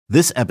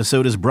This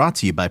episode is brought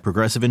to you by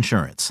Progressive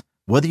Insurance.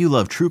 Whether you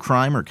love true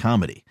crime or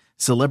comedy,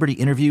 celebrity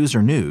interviews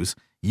or news,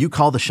 you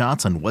call the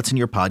shots on what's in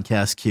your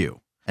podcast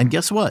queue. And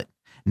guess what?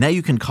 Now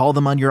you can call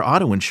them on your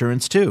auto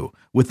insurance too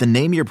with the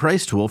Name Your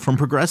Price tool from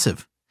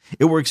Progressive.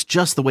 It works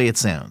just the way it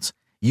sounds.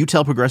 You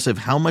tell Progressive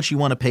how much you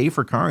want to pay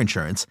for car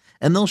insurance,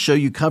 and they'll show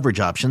you coverage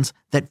options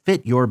that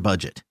fit your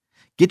budget.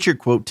 Get your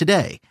quote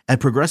today at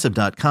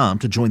Progressive.com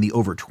to join the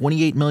over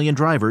 28 million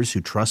drivers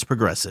who trust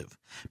Progressive.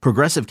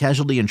 Progressive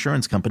Casualty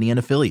Insurance Company and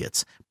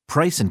Affiliates.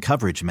 Price and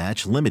coverage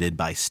match limited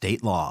by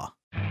state law.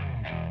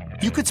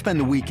 You could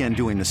spend the weekend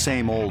doing the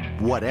same old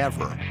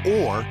whatever,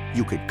 or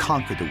you could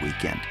conquer the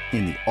weekend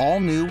in the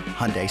all-new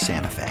Hyundai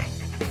Santa Fe.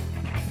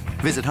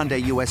 Visit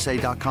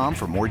HyundaiUSA.com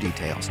for more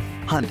details.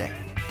 Hyundai,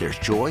 there's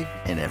joy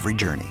in every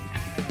journey.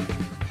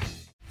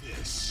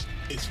 This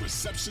is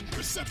Reception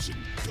Perception,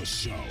 the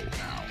show.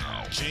 Now,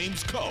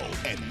 James Cole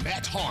and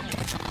Matt Harmon.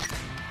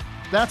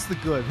 That's the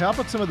good. How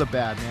about some of the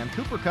bad, man?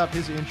 Cooper Kupp,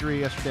 his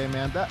injury yesterday,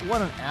 man.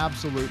 What an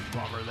absolute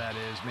bummer that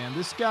is, man.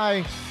 This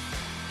guy,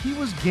 he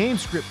was game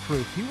script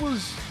proof. He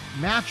was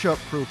matchup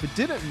proof. It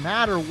didn't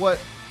matter what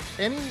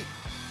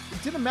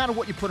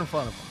you put in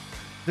front of him.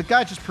 The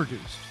guy just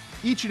produced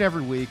each and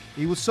every week.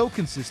 He was so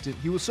consistent.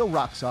 He was so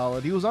rock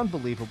solid. He was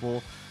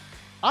unbelievable.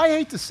 I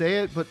hate to say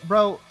it, but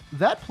bro,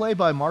 that play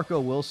by Marco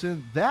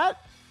Wilson, that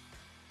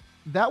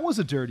was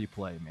a dirty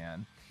play,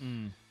 man.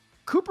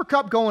 Cooper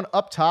Kupp going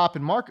up top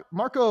and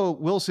Marco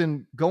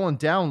Wilson going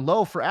down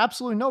low for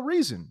absolutely no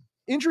reason.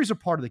 Injuries are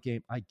part of the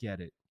game. I get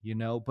it,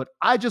 but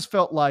I just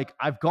felt like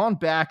I've gone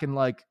back and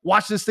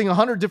watched this thing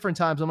 100 different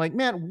times. I'm like,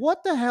 man,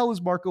 what the hell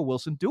is Marco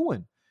Wilson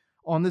doing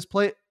on this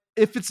play?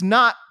 If it's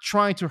not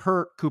trying to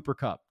hurt Cooper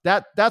Kupp,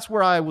 that's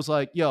where I was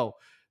like, yo,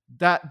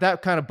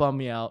 that kind of bummed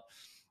me out.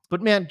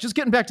 But man, just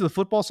getting back to the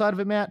football side of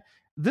it, Matt,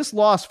 this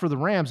loss for the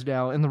Rams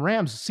now, and the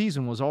Rams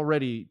season was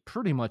already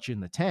pretty much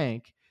in the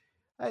tank.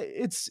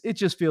 It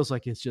just feels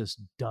like it's just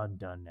done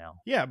now.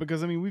 Yeah,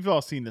 because we've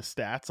all seen the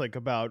stats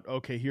about,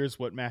 okay, here's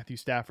what Matthew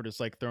Stafford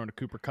is throwing to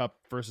Cooper Kupp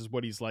versus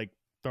what he's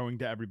throwing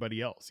to everybody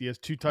else. He has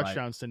 2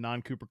 touchdowns to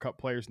non-Cooper Kupp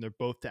players, and they're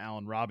both to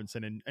Allen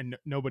Robinson and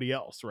nobody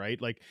else, right?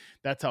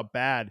 That's how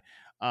bad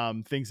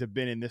things have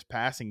been in this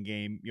passing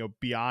game,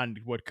 beyond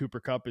what Cooper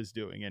Kupp is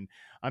doing. And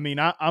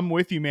I'm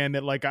with you, man,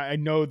 that I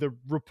know the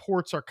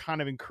reports are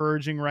kind of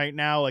encouraging right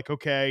now.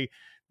 Okay,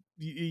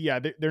 yeah,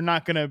 they're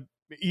not going to,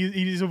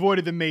 he's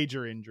avoided the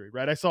major injury,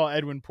 right? I saw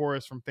Edwin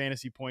Porras from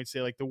Fantasy Points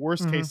say the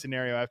worst case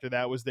scenario after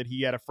that was that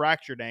he had a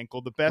fractured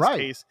ankle. The best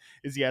case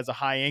is he has a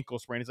high ankle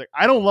sprain. It's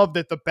I don't love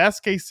that the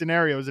best case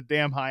scenario is a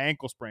damn high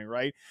ankle sprain,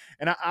 right?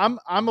 And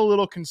I'm a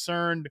little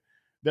concerned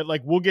that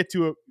we'll get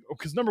to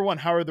because number one,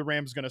 how are the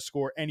Rams going to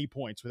score any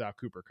points without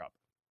Cooper Kupp?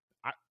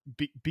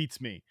 Beats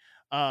me.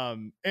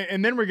 And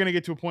then we're going to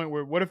get to a point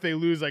where what if they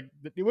lose? What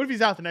if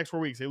he's out the next 4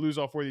 weeks? They lose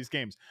all 4 of these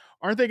games.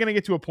 Aren't they going to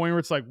get to a point where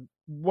it's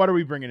what are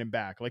we bringing him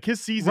back?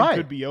 His season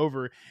could be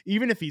over,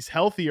 even if he's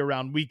healthy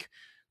around week,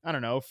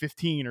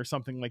 15 or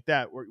something like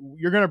that. Where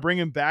you're going to bring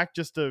him back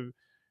just to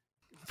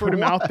put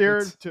him out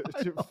there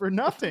for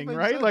nothing,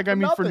 right?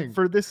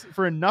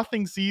 For a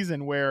nothing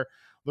season where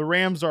the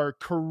Rams are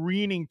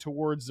careening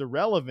towards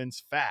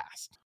irrelevance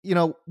fast.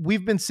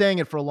 We've been saying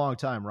it for a long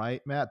time,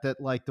 right, Matt, that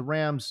the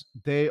Rams,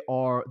 they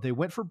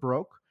went for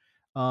broke.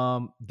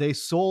 They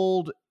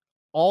sold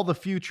all the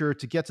future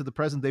to get to the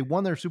present. They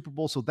won their Super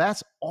Bowl. So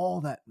that's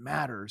all that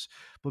matters.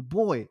 But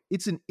boy,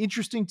 it's an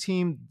interesting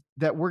team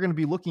that we're going to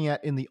be looking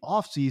at in the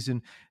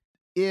offseason.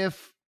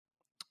 If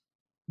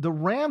the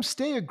Rams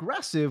stay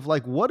aggressive,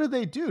 what do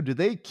they do? Do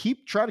they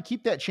try to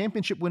keep that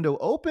championship window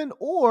open,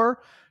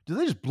 or do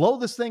they just blow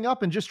this thing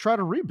up and just try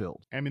to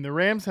rebuild? The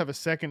Rams have a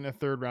second and a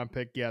third round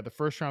pick. Yeah, the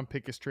first round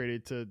pick is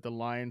traded to the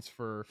Lions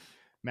for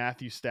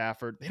Matthew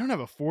Stafford. They don't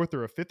have a fourth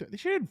or a fifth. They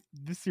should have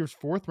this year's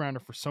fourth rounder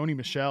for Sony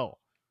Michel.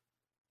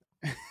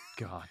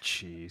 God,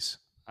 jeez.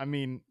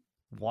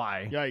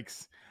 Why?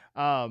 Yikes.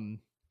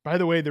 By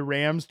the way, the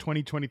Rams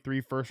 2023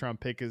 first round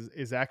pick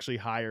is actually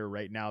higher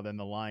right now than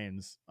the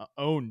Lions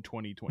own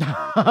 2023.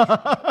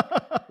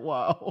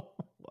 Wow.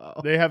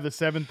 They have the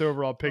 7th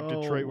overall pick.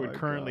 Detroit would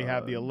currently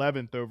have the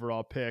 11th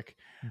overall pick.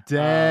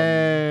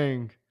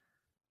 Dang.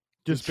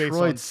 Just Detroit's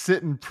based on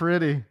sitting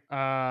pretty.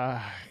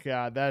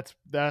 God,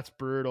 that's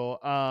brutal.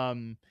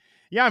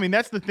 Yeah,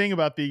 that's the thing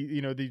about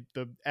the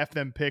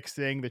FM picks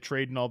thing, the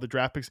trade and all the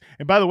draft picks.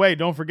 And by the way,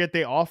 don't forget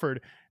they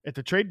offered at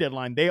the trade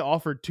deadline, they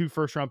offered 2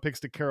 first round picks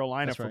to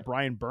Carolina for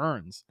Brian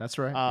Burns. That's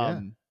right.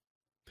 Yeah.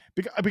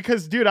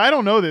 Because dude, I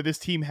don't know that this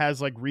team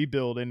has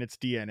rebuild in its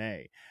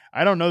DNA.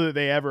 I don't know that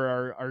they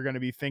ever are going to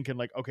be thinking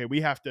okay,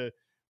 we have to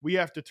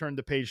turn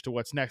the page to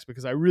what's next,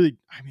 because I don't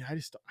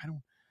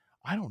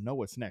know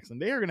what's next.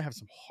 And they are going to have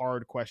some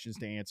hard questions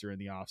to answer in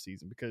the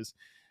offseason because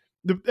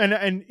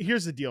and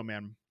here's the deal,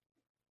 man.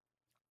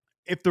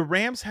 If the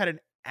Rams had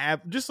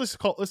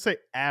let's say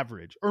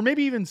average, or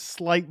maybe even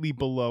slightly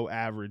below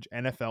average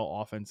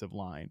NFL offensive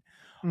line,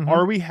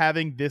 are we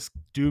having this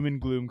doom and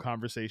gloom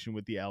conversation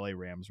with the LA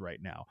Rams right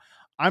now?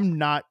 I'm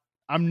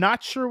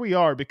not sure we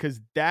are,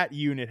 because that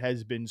unit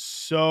has been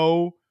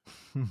so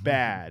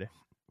bad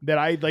that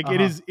I like.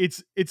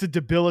 It's a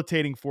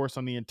debilitating force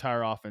on the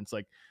entire offense.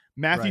 Like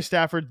Matthew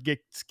Stafford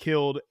gets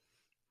killed,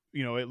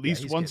 at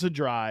least once a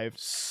drive.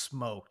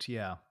 Smoked.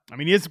 Yeah. I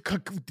mean, he has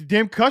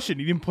damn concussion.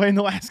 He didn't play in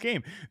the last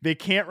game. They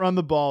can't run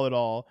the ball at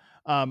all.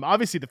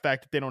 Obviously the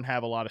fact that they don't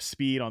have a lot of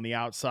speed on the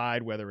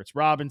outside, whether it's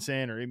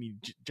Robinson or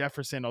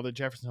Jefferson, although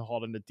Jefferson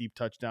hauled in a deep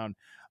touchdown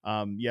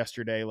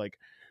yesterday, like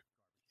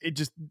it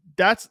just,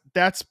 that's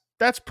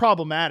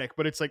problematic,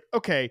 but it's like,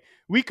 okay,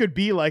 we could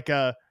be like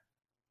a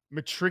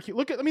the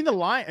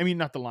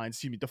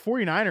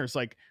 49ers,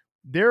 like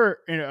they're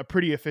in a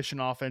pretty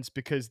efficient offense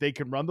because they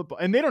can run the ball,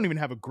 and they don't even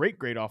have a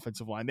great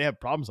offensive line. They have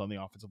problems on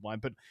the offensive line,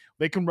 but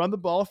they can run the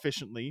ball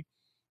efficiently,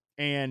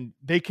 and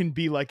they can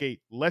be like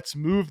let's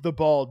move the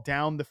ball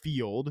down the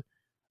field,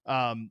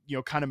 kind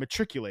of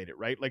matriculate it,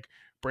 right? Like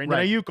Brandon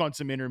Ayuk on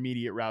some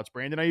intermediate routes,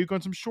 Brandon Ayuk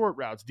on some short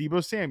routes,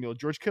 Deebo Samuel,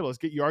 George Kittle, let's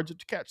get yards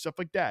to catch, stuff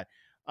like that.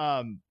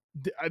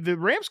 The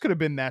Rams could have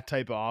been that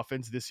type of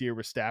offense this year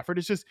with Stafford.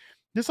 It's just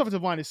this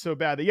offensive line is so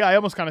bad that I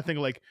almost kind of think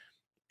like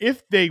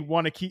if they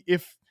want to keep,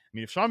 if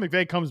Sean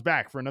McVay comes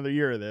back for another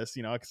year of this,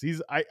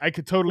 because I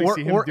could totally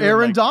see him. Or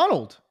Aaron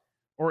Donald.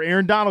 Or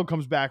Aaron Donald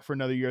comes back for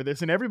another year of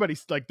this, and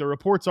everybody's like, the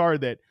reports are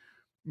that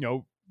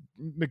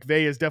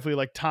McVay is definitely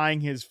like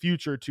tying his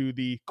future to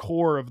the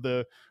core of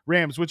the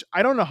Rams, which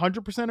I don't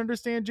 100%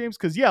 understand, James,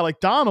 because like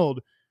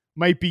Donald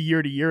might be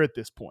year to year at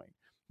this point.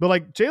 But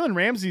like Jalen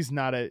Ramsey's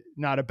not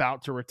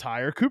about to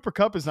retire. Cooper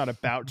Kupp is not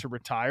about to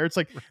retire. It's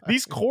like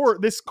this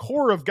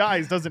core of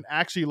guys doesn't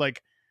actually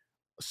like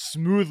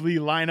smoothly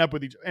line up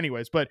with each.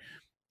 Anyways, but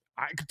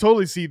I could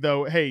totally see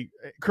though. Hey,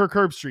 Kirk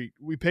Herbstreit,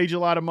 we paid you a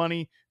lot of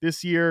money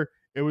this year.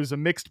 It was a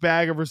mixed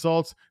bag of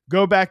results.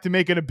 Go back to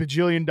making $1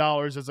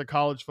 bajillion as a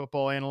college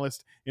football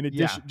analyst. In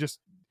addition,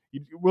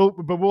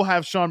 we'll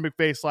have Sean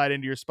McVay slide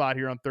into your spot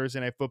here on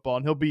Thursday Night Football,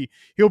 and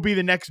he'll be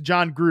the next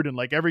John Gruden.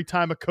 Like every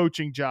time a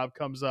coaching job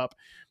comes up,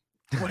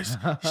 what does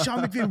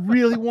Sean McVay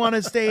really want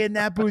to stay in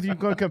that booth? You're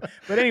going to come.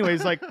 But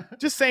anyways, like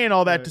just saying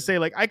all that to say,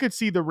 like I could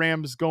see the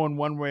Rams going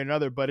one way or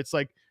another, but it's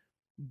like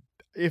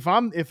if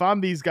I'm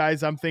these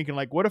guys, I'm thinking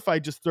like, what if I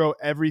just throw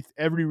every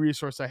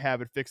resource I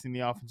have at fixing the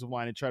offensive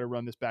line and try to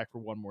run this back for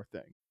one more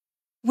thing?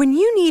 When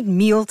you need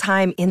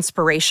mealtime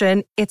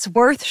inspiration, it's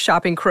worth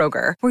shopping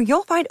Kroger, where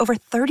you'll find over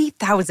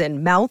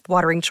 30,000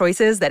 mouth-watering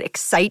choices that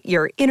excite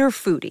your inner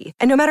foodie.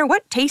 And no matter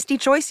what tasty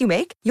choice you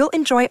make, you'll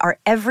enjoy our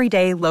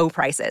everyday low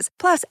prices,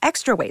 plus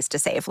extra ways to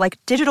save, like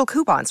digital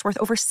coupons worth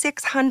over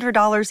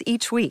 $600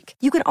 each week.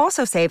 You can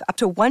also save up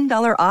to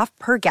 $1 off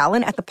per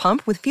gallon at the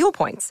pump with fuel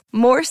points.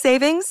 More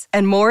savings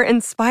and more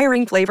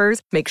inspiring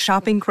flavors make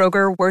shopping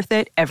Kroger worth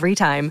it every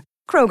time.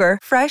 Kroger,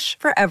 fresh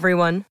for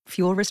everyone.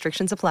 Fuel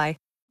restrictions apply.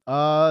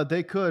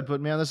 They could,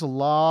 but man,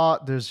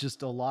 there's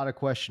just a lot of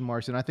question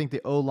marks. And I think the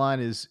O-line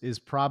is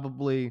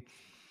probably,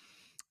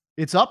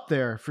 it's up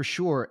there for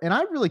sure. And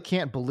I really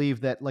can't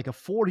believe that like a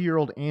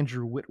 40-year-old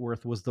Andrew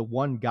Whitworth was the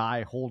one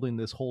guy holding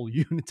this whole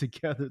unit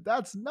together.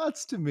 That's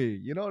nuts to me.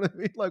 You know what I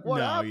mean? Like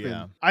what happened?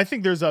 Yeah. I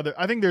think there's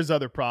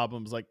other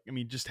problems. Like,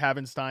 just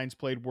Havenstein's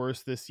played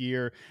worse this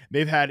year.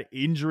 They've had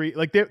injury.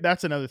 Like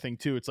that's another thing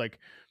too. It's like,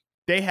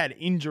 they had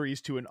injuries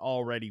to an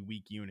already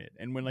weak unit.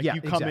 And when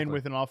you come in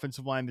with an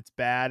offensive line that's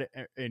bad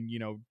and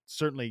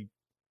certainly,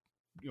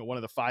 one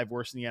of the 5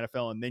 worst in the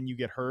NFL, and then you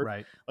get hurt,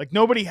 right? Like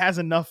nobody has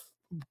enough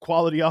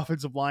quality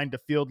offensive line to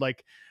field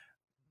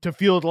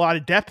a lot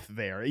of depth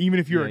there, even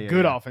if you're a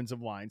good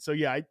offensive line. So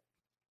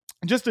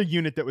just a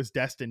unit that was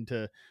destined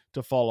to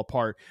fall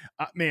apart,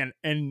 man.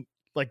 And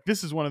like,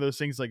 this is one of those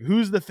things, like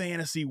who's the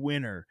fantasy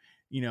winner?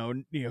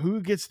 Who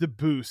gets the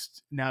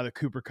boost now that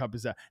Cooper Kupp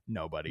is out?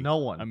 Nobody. No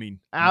one.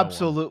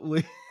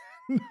 Absolutely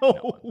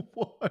no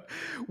one.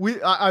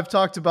 I've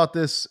talked about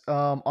this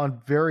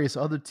on various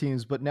other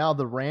teams, but now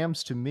the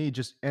Rams to me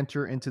just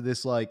enter into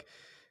this like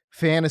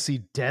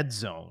fantasy dead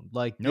zone.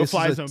 Like no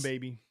fly zone,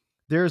 baby.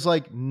 There's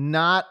like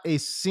not a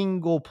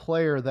single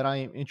player that I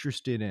am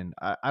interested in.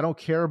 I don't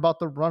care about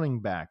the running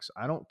backs.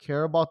 I don't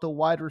care about the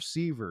wide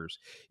receivers.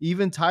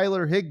 Even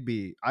Tyler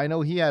Higbee, I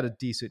know he had a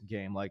decent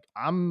game. Like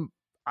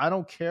I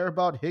don't care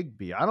about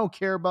Higbee. I don't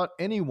care about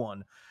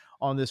anyone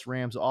on this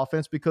Rams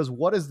offense, because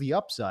what is the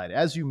upside?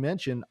 As you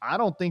mentioned, I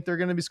don't think they're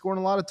going to be scoring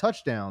a lot of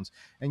touchdowns.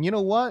 And you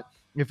know what?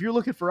 If you're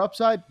looking for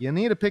upside, you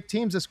need to pick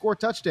teams that score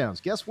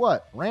touchdowns. Guess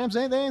what? Rams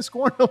they ain't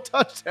scoring no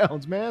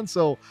touchdowns, man.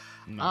 So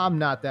I'm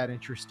not that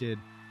interested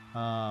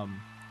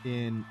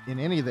in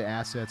any of the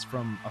assets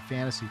from a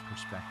fantasy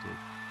perspective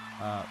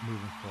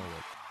moving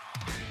forward.